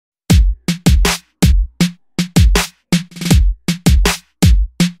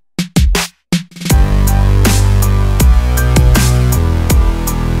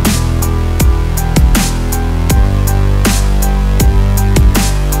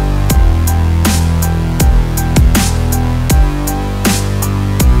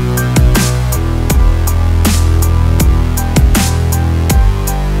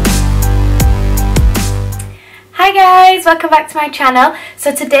guys, welcome back to my channel.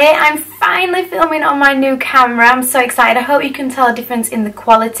 So today I'm finally filming on my new camera. I'm so excited. I hope you can tell a difference in the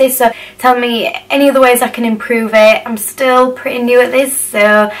quality, so tell me any other ways I can improve it. I'm still pretty new at this,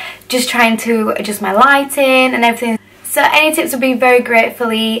 so just trying to adjust my lighting and everything. So any tips would be very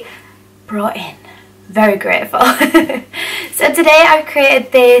gratefully brought in. Very grateful. So today I've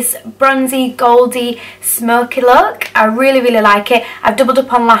created this bronzy goldy smoky look. I really like it. I've doubled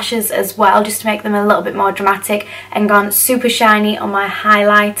up on lashes as well just to make them a little bit more dramatic and gone super shiny on my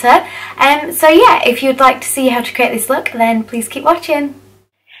highlighter. So yeah, if you'd like to see how to create this look, then please keep watching.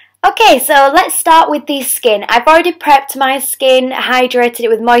 Okay, so let's start with the skin. I've already prepped my skin, hydrated it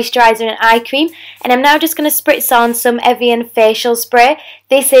with moisturiser and eye cream, and I'm now just going to spritz on some Evian facial spray.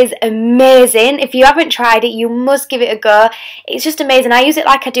 This is amazing. If you haven't tried it, you must give it a go. It's just amazing. I use it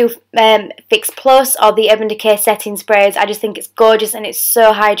like I do Fix Plus or the Urban Decay setting sprays. I just think it's gorgeous and it's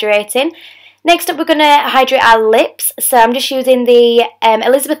so hydrating. Next up, we're going to hydrate our lips. So I'm just using the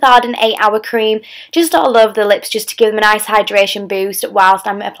Elizabeth Arden 8-Hour Cream just all over the lips just to give them a nice hydration boost whilst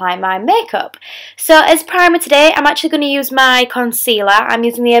I'm applying my makeup. So as primer today, I'm actually going to use my concealer. I'm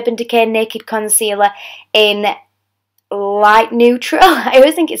using the Urban Decay Naked Concealer in light neutral. I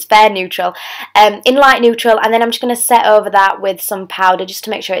always think it's fair neutral. In light neutral, and then I'm just going to set over that with some powder just to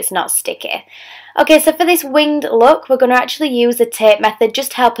make sure it's not sticky. Okay, so for this winged look, we're going to actually use the tape method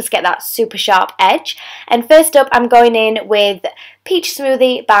just to help us get that super sharp edge. And first up, I'm going in with Peach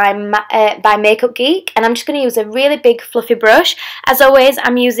Smoothie by Makeup Geek, and I'm just going to use a really big fluffy brush. As always,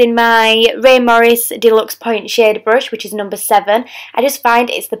 I'm using my Ray Morris Deluxe Point Shade brush, which is number 7. I just find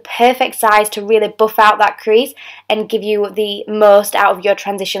it's the perfect size to really buff out that crease and give you the most out of your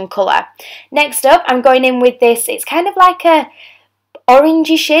transition colour. Next up, I'm going in with this, it's kind of like a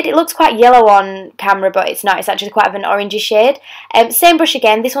orangey shade. It looks quite yellow on camera, but it's not. It's actually quite of an orangey shade. Same brush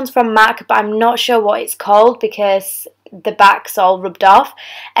again. This one's from MAC, but I'm not sure what it's called because the back's all rubbed off.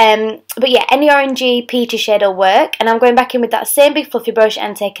 But yeah, any orangey peachy shade will work. And I'm going back in with that same big fluffy brush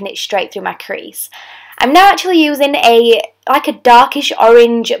and taking it straight through my crease. I'm now actually using like a darkish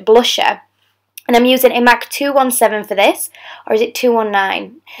orange blusher. And I'm using a MAC 217 for this, or is it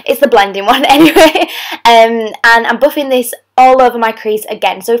 219? It's the blending one anyway. And I'm buffing this all over my crease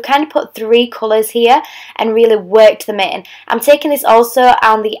again. So we've kind of put 3 colours here and really worked them in. I'm taking this also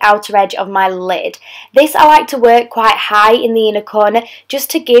on the outer edge of my lid. This I like to work quite high in the inner corner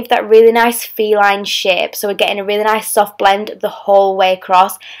just to give that really nice feline shape. So we're getting a really nice soft blend the whole way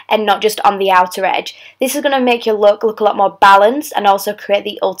across and not just on the outer edge. This is going to make your look a lot more balanced and also create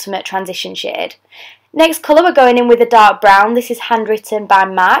the ultimate transition shade. Next colour, we're going in with a dark brown. This is handwritten by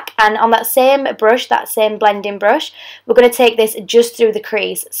MAC, and on that same brush, that same blending brush, we're going to take this just through the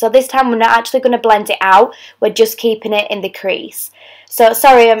crease. So this time we're not actually going to blend it out, we're just keeping it in the crease. So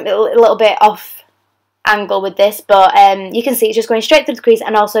sorry, I'm a little bit off angle with this, but you can see it's just going straight through the crease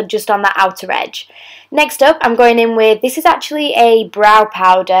and also just on that outer edge. Next up, I'm going in with, this is actually a brow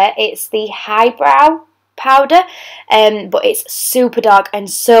powder. It's the Highbrow powder, but it's super dark and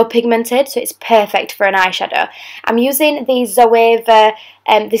so pigmented, so it's perfect for an eyeshadow. I'm using the Zoeva,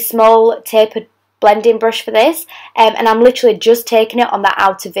 this small tapered blending brush for this, and I'm literally just taking it on that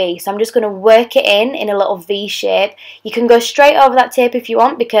outer V. So I'm just going to work it in a little V shape. You can go straight over that tape if you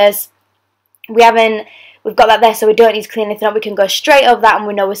want, because we've got that there, so we don't need to clean anything up. We can go straight over that and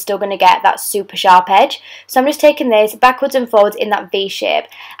we know we're still going to get that super sharp edge. So I'm just taking this backwards and forwards in that V shape.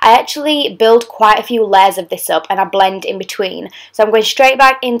 I actually build quite a few layers of this up and I blend in between. So I'm going straight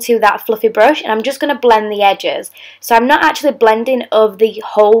back into that fluffy brush and I'm just going to blend the edges. So I'm not actually blending of the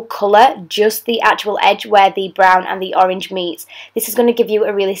whole colour, just the actual edge where the brown and the orange meets. This is going to give you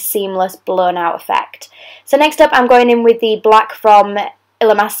a really seamless blown out effect. So next up, I'm going in with the black from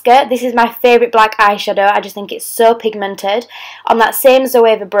Illamasqua. This is my favourite black eyeshadow. I just think it's so pigmented, on that same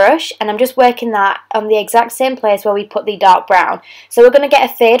Zoeva brush, and I'm just working that on the exact same place where we put the dark brown. So we're going to get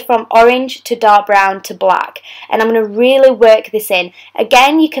a fade from orange to dark brown to black, and I'm going to really work this in.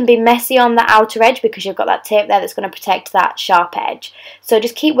 Again, you can be messy on the outer edge because you've got that tape there that's going to protect that sharp edge. So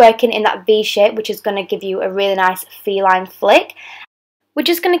just keep working in that V shape, which is going to give you a really nice feline flick. We're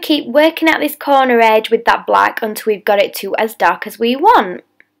just going to keep working at this corner edge with that black until we've got it to as dark as we want.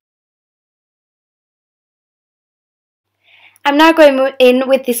 I'm now going in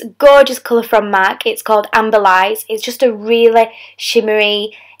with this gorgeous colour from MAC. It's called Amber Lights. It's just a really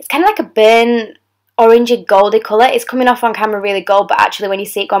shimmery, it's kind of like a burnt orangey goldy colour. It's coming off on camera really gold, but actually when you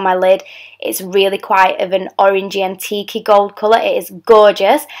see it go on my lid, it's really quite of an orangey antique gold colour. It is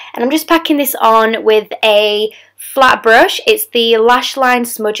gorgeous. And I'm just packing this on with a flat brush. It's the Lash Line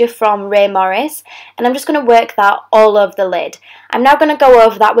Smudger from Ray Morris, and I'm just going to work that all over the lid. I'm now going to go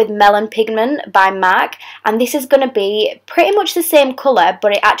over that with Melon Pigment by MAC, and this is going to be pretty much the same colour,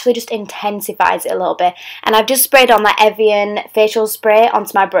 but it actually just intensifies it a little bit. And I've just sprayed on that Evian facial spray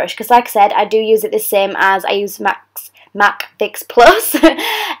onto my brush, because like I said, I do use it the same as I use MAC Fix Plus.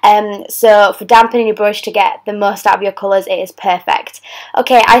 So for dampening your brush to get the most out of your colours, it is perfect.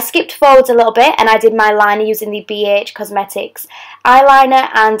 Okay, I skipped forwards a little bit and I did my liner using the BH Cosmetics eyeliner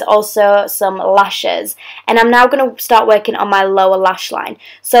and also some lashes. And I'm now going to start working on my lower lash line.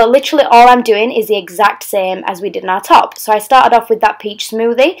 So literally all I'm doing is the exact same as we did in our top. So I started off with that Peach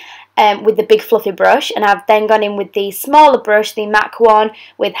Smoothie with the big fluffy brush, and I've then gone in with the smaller brush, the MAC one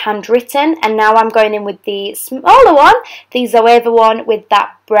with Handwritten, and now I'm going in with the smaller one, the Zoeva one with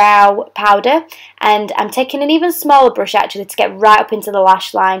that brow powder, and I'm taking an even smaller brush actually to get right up into the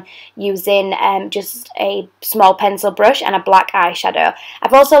lash line using just a small pencil brush and a black eyeshadow.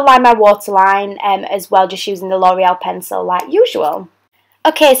 I've also lined my waterline as well, just using the L'Oreal pencil like usual.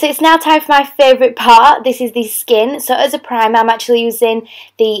 Okay, so it's now time for my favourite part. This is the skin. So as a primer, I'm actually using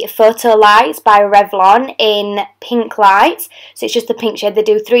the Photo Lights by Revlon in Pink Lights. So it's just the pink shade. They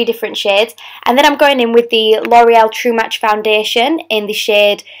do 3 different shades. And then I'm going in with the L'Oreal True Match Foundation in the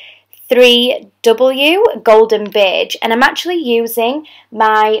shade 3W Golden Beige, and I'm actually using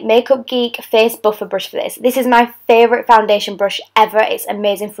my Makeup Geek Face Buffer brush for this. This is my favourite foundation brush ever. It's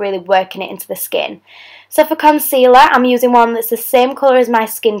amazing for really working it into the skin. So for concealer, I'm using one that's the same colour as my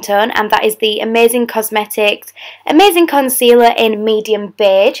skin tone, and that is the Amazing Cosmetics Amazing Concealer in Medium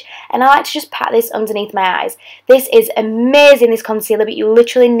Beige, and I like to just pat this underneath my eyes. This is amazing, this concealer, but you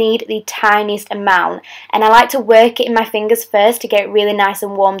literally need the tiniest amount, and I like to work it in my fingers first to get it really nice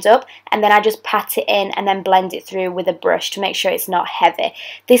and warmed up, and then I just pat it in and then blend it through with a brush to make sure it's not heavy.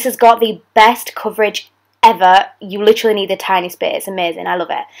 This has got the best coverage ever. You literally need the tiniest bit. It's amazing. I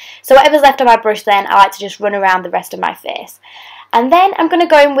love it. So whatever's left on my brush then, I like to just run around the rest of my face. And then I'm going to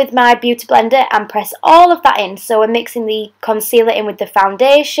go in with my beauty blender and press all of that in. So we're mixing the concealer in with the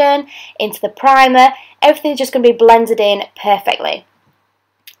foundation, into the primer. Everything's just going to be blended in perfectly.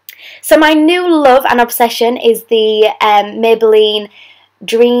 So my new love and obsession is the Maybelline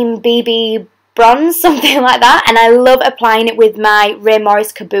Dream BB Bronze, something like that, and I love applying it with my Ray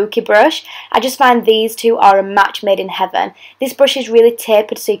Morris Kabuki brush. I just find these two are a match made in heaven. This brush is really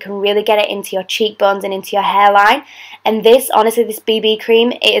tapered, so you can really get it into your cheekbones and into your hairline. And this, honestly, this BB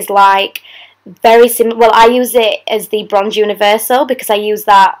cream, it is like very similar. Well, I use it as the Bronze Universal because I use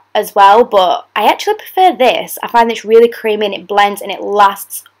that as well, but I actually prefer this. I find it's really creamy and it blends and it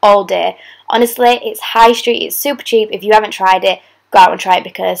lasts all day. Honestly, it's high street, it's super cheap. If you haven't tried it, go out and try it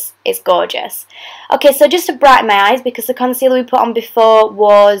because it's gorgeous. Okay, so just to brighten my eyes, because the concealer we put on before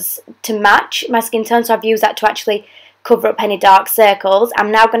was to match my skin tone, so I've used that to actually cover up any dark circles. I'm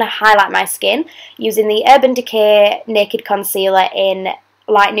now going to highlight my skin using the Urban Decay Naked Concealer in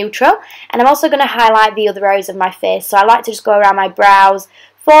Light Neutral, and I'm also going to highlight the other areas of my face. So I like to just go around my brows,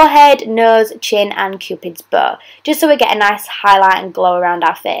 forehead, nose, chin and Cupid's bow, just so we get a nice highlight and glow around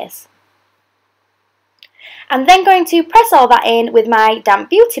our face. I'm then going to press all that in with my damp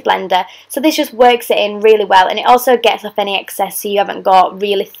beauty blender. So this just works it in really well, and it also gets off any excess so you haven't got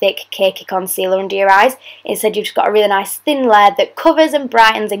really thick cakey concealer under your eyes. Instead you've just got a really nice thin layer that covers and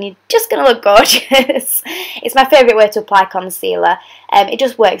brightens and you're just going to look gorgeous. It's my favourite way to apply concealer. It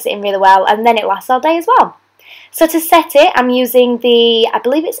just works it in really well and then it lasts all day as well. So to set it, I'm using the, I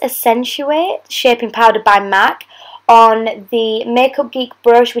believe it's Accentuate Shaping Powder by MAC on the Makeup Geek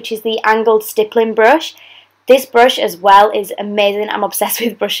brush, which is the angled stippling brush. This brush as well is amazing. I'm obsessed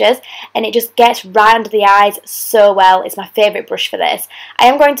with brushes and it just gets right under the eyes so well. It's my favourite brush for this. I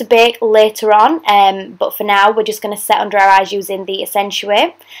am going to bake later on, but for now we're just going to set under our eyes using the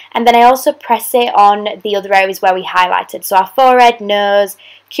Accentuate. And then I also press it on the other areas where we highlighted. So our forehead, nose,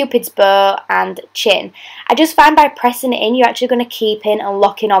 Cupid's bow and chin. I just find by pressing it in, you're actually going to keep in and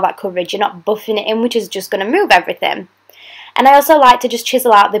lock in all that coverage. You're not buffing it in, which is just going to move everything. And I also like to just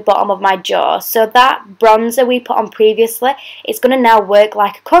chisel out the bottom of my jaw. So that bronzer we put on previously, it's going to now work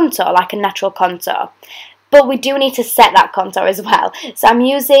like a contour, like a natural contour. But we do need to set that contour as well. So I'm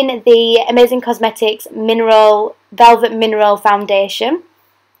using the Amazing Cosmetics Velvet Mineral Foundation.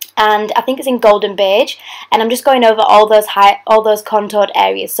 And I think it's in Golden Beige. And I'm just going over all those contoured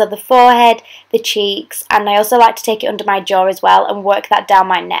areas. So the forehead, the cheeks, and I also like to take it under my jaw as well and work that down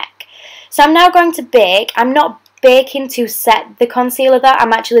my neck. So I'm now going to bake. I'm not baking to set the concealer though,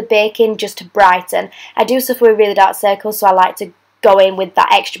 I'm actually baking just to brighten. I do suffer with really dark circles, so I like to go in with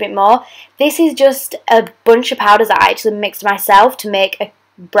that extra bit more. This is just a bunch of powders that I actually mixed myself to make a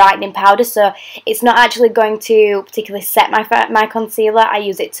brightening powder, so it's not actually going to particularly set my concealer. I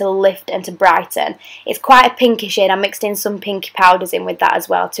use it to lift and to brighten. It's quite a pinky shade. I mixed in some pinky powders in with that as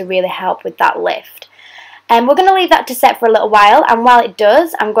well to really help with that lift. And we're going to leave that to set for a little while, and while it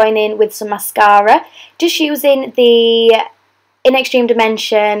does, I'm going in with some mascara, just using the In Extreme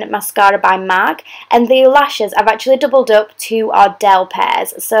Dimension mascara by MAC, and the lashes I've actually doubled up to Ardell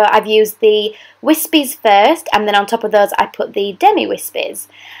pairs. So I've used the Wispies first, and then on top of those I put the Demi Wispies.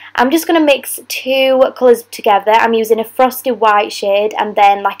 I'm just going to mix two colours together. I'm using a frosty white shade and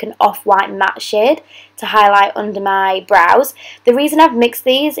then like an off-white matte shade to highlight under my brows. The reason I've mixed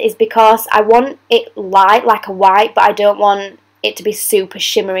these is because I want it light like a white, but I don't want it to be super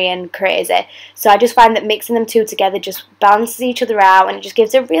shimmery and crazy. So I just find that mixing them two together just balances each other out, and it just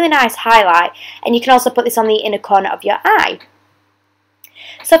gives a really nice highlight. And you can also put this on the inner corner of your eye.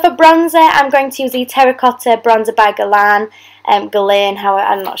 So for bronzer, I'm going to use the Terracotta Bronzer by Guerlain,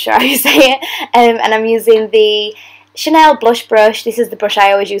 I'm not sure how you say it, and I'm using the Chanel blush brush. This is the brush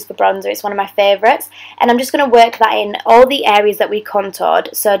I always use for bronzer. It's one of my favourites, and I'm just going to work that in all the areas that we contoured,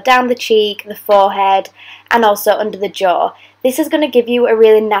 so down the cheek, the forehead, and also under the jaw. This is going to give you a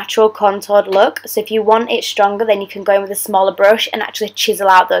really natural contoured look, so if you want it stronger, then you can go in with a smaller brush and actually chisel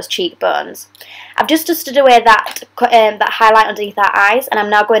out those cheekbones. I've just dusted away that highlight underneath our eyes, and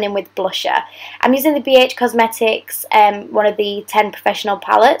I'm now going in with blusher. I'm using the BH Cosmetics, one of the 10 professional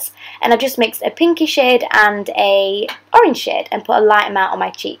palettes, and I've just mixed a pinky shade and a orange shade and put a light amount on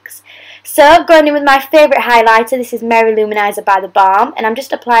my cheeks. So going in with my favourite highlighter, this is Mary Luminizer by The Balm, and I'm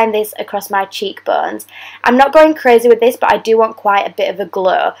just applying this across my cheekbones. I'm not going crazy with this, but I do want quite a bit of a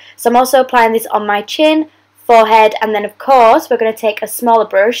glow. So I'm also applying this on my chin, forehead, and then of course we're going to take a smaller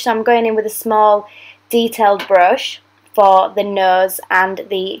brush. So I'm going in with a small detailed brush for the nose and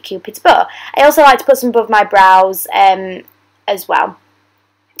the Cupid's bow. I also like to put some above my brows as well.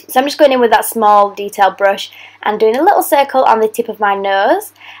 So I'm just going in with that small detailed brush and doing a little circle on the tip of my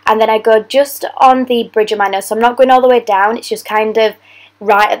nose, and then I go just on the bridge of my nose. So I'm not going all the way down, it's just kind of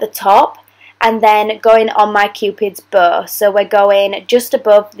right at the top, and then going on my Cupid's bow. So we're going just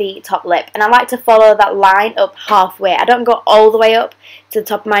above the top lip, and I like to follow that line up halfway. I don't go all the way up to the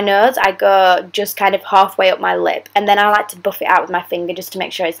top of my nose, I go just kind of halfway up my lip, and then I like to buff it out with my finger just to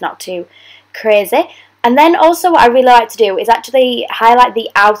make sure it's not too crazy. And then also what I really like to do is actually highlight the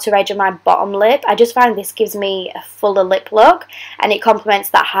outer edge of my bottom lip. I just find this gives me a fuller lip look, and it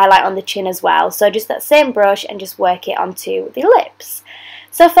complements that highlight on the chin as well. So just that same brush and just work it onto the lips.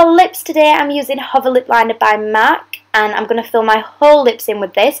 So for lips today, I'm using Hover Lip Liner by MAC, and I'm going to fill my whole lips in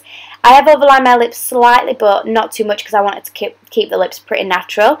with this. I have overlined my lips slightly, but not too much because I wanted to keep the lips pretty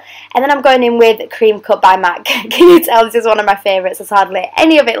natural. And then I'm going in with Cream Cut by MAC. Can you tell this is one of my favourites? There's hardly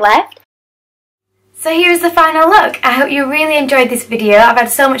any of it left. So here's the final look. I hope you really enjoyed this video. I've had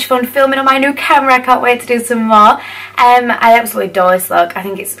so much fun filming on my new camera. I can't wait to do some more. I absolutely adore this look. I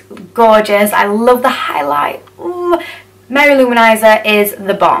think it's gorgeous. I love the highlight. Ooh. Mary Luminizer is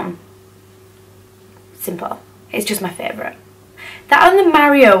the bomb. Simple. It's just my favourite. That on the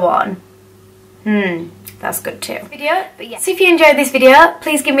Mario one, that's good too. So if you enjoyed this video,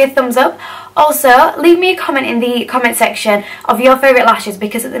 please give me a thumbs up. Also, leave me a comment in the comment section of your favourite lashes,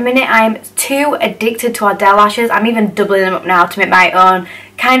 because at the minute I'm too addicted to Ardell lashes. I'm even doubling them up now to make my own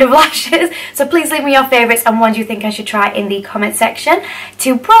kind of lashes. So please leave me your favourites and ones you think I should try in the comment section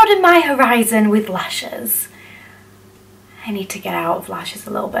to broaden my horizon with lashes. I need to get out of lashes a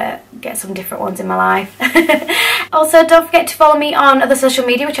little bit, get some different ones in my life. Also, don't forget to follow me on other social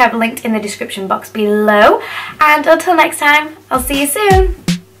media, which I've linked in the description box below. And until next time, I'll see you soon.